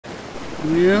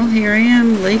Well, here I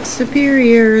am, Lake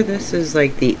Superior. This is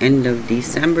like the end of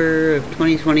December of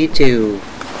 2022.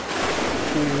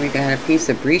 Here we got a piece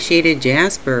of appreciated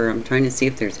Jasper. I'm trying to see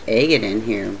if there's agate in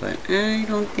here, but I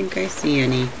don't think I see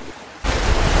any. I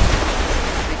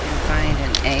can find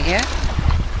an agate.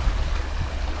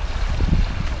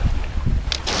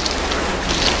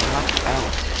 Luck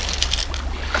out.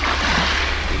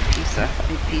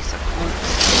 Big piece of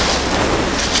quartz.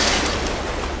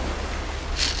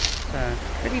 A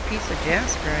pretty piece of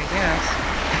Jasper, I guess.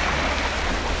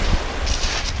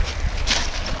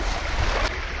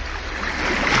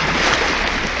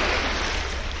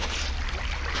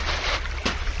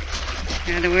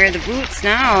 Gotta wear the boots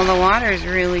now, the water's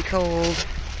really cold.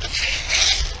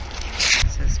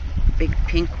 It's this big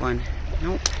pink one.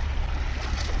 Nope.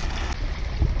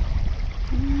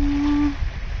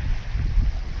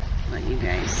 Let you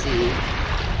guys see.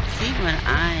 See what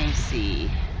I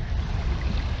see.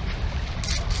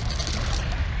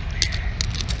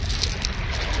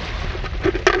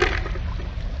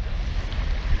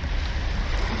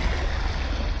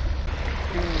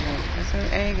 There's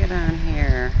an agate on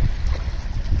here.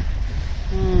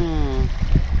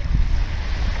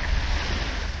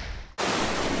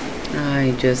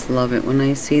 I just love it when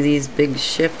I see these big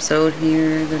ships out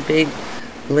here, the big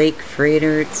lake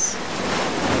freighters.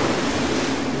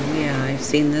 Yeah, I've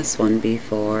seen this one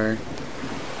before.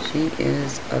 She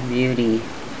is a beauty.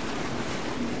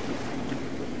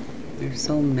 They're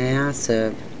so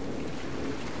massive.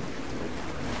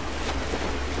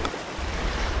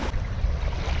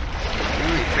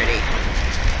 Really pretty.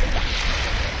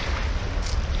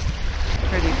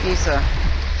 Pretty piece of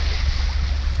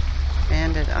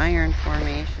banded iron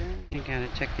formation. You gotta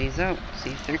check these out, see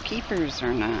if they're keepers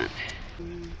or not.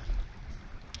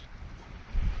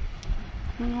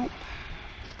 Nope.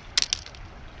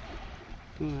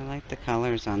 Ooh, I like the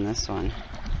colors on this one.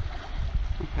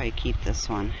 I'll probably keep this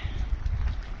one.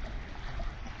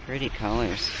 Pretty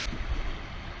colors.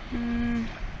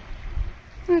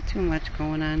 Not too much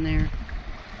going on there.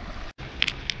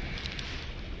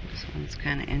 This one's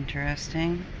kind of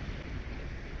interesting,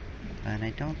 but I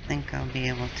don't think I'll be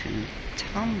able to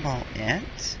tumble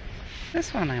it.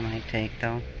 This one I might take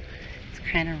though. It's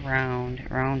kind of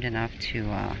round enough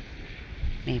to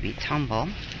maybe tumble.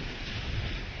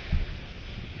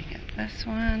 We got this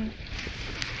one.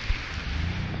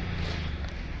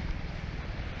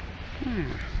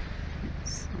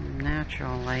 Some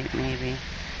natural light maybe.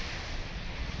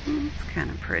 It's kind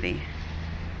of pretty.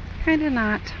 Kind of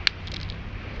not.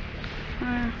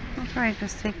 I'll probably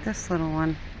just take this little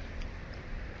one.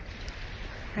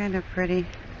 Kind of pretty.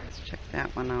 Let's check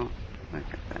that one out. Look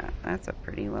at that. That's a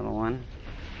pretty little one.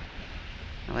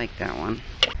 I like that one.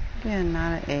 Again,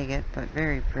 not an agate, but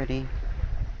very pretty.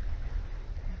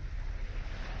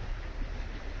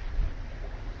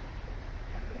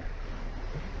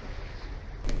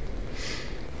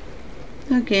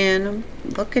 Again, I'm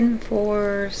looking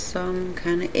for some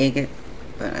kind of agate,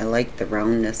 but I like the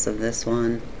roundness of this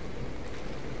one.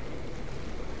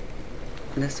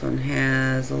 This one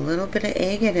has a little bit of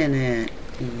agate in it.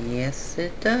 Yes,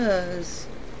 it does.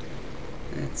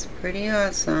 That's pretty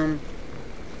awesome.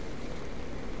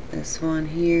 This one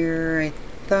here, I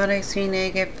thought I seen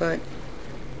agate, but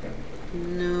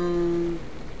no.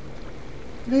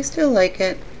 But I still like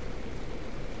it.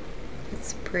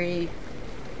 It's pretty.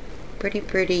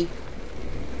 Pretty.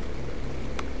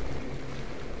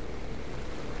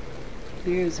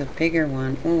 Here's a bigger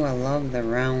one. Oh, I love the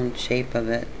round shape of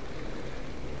it.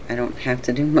 I don't have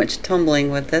to do much tumbling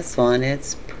with this one.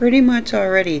 It's pretty much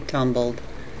already tumbled.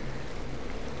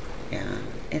 Yeah,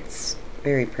 it's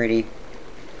very pretty.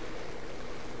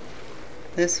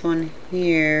 This one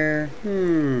here,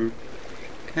 kind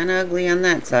of ugly on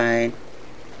that side.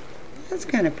 That's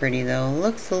kind of pretty though.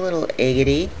 Looks a little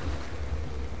agate-y.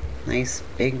 Nice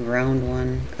big round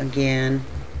one again.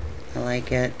 I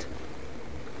like it.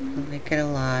 I like it a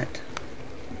lot.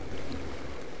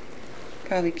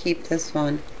 Probably keep this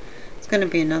one. It's going to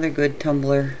be another good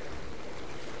tumbler.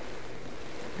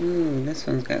 Ooh, this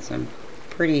one's got some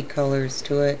pretty colors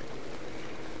to it.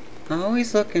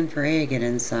 Always looking for agate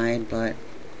inside, but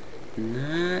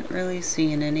not really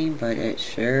seeing any, but it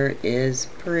sure is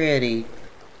pretty.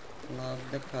 Love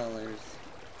the colors.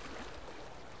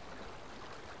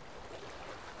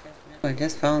 I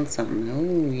just found something.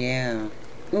 Oh yeah.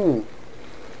 Ooh.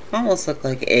 Almost looked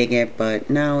like agate, but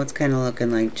now it's kind of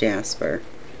looking like Jasper.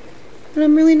 But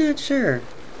I'm really not sure.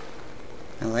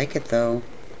 I like it though.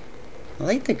 I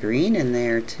like the green in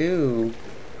there too.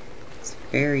 It's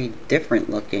very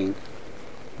different looking.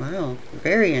 Wow,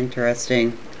 very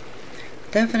interesting.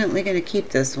 Definitely going to keep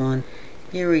this one.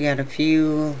 Here we got a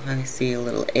few. I see a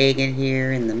little agate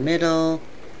here in the middle.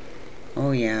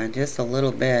 Oh yeah, just a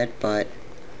little bit, but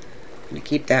I'm gonna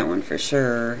keep that one for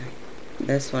sure.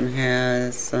 This one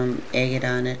has some agate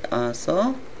on it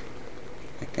also,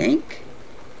 I think.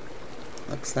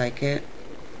 Looks like it.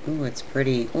 Ooh, it's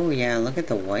pretty. Oh yeah, look at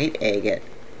the white agate.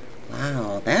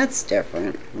 Wow, that's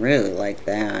different. Really like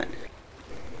that.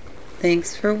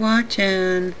 Thanks for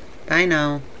watching. Bye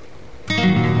now.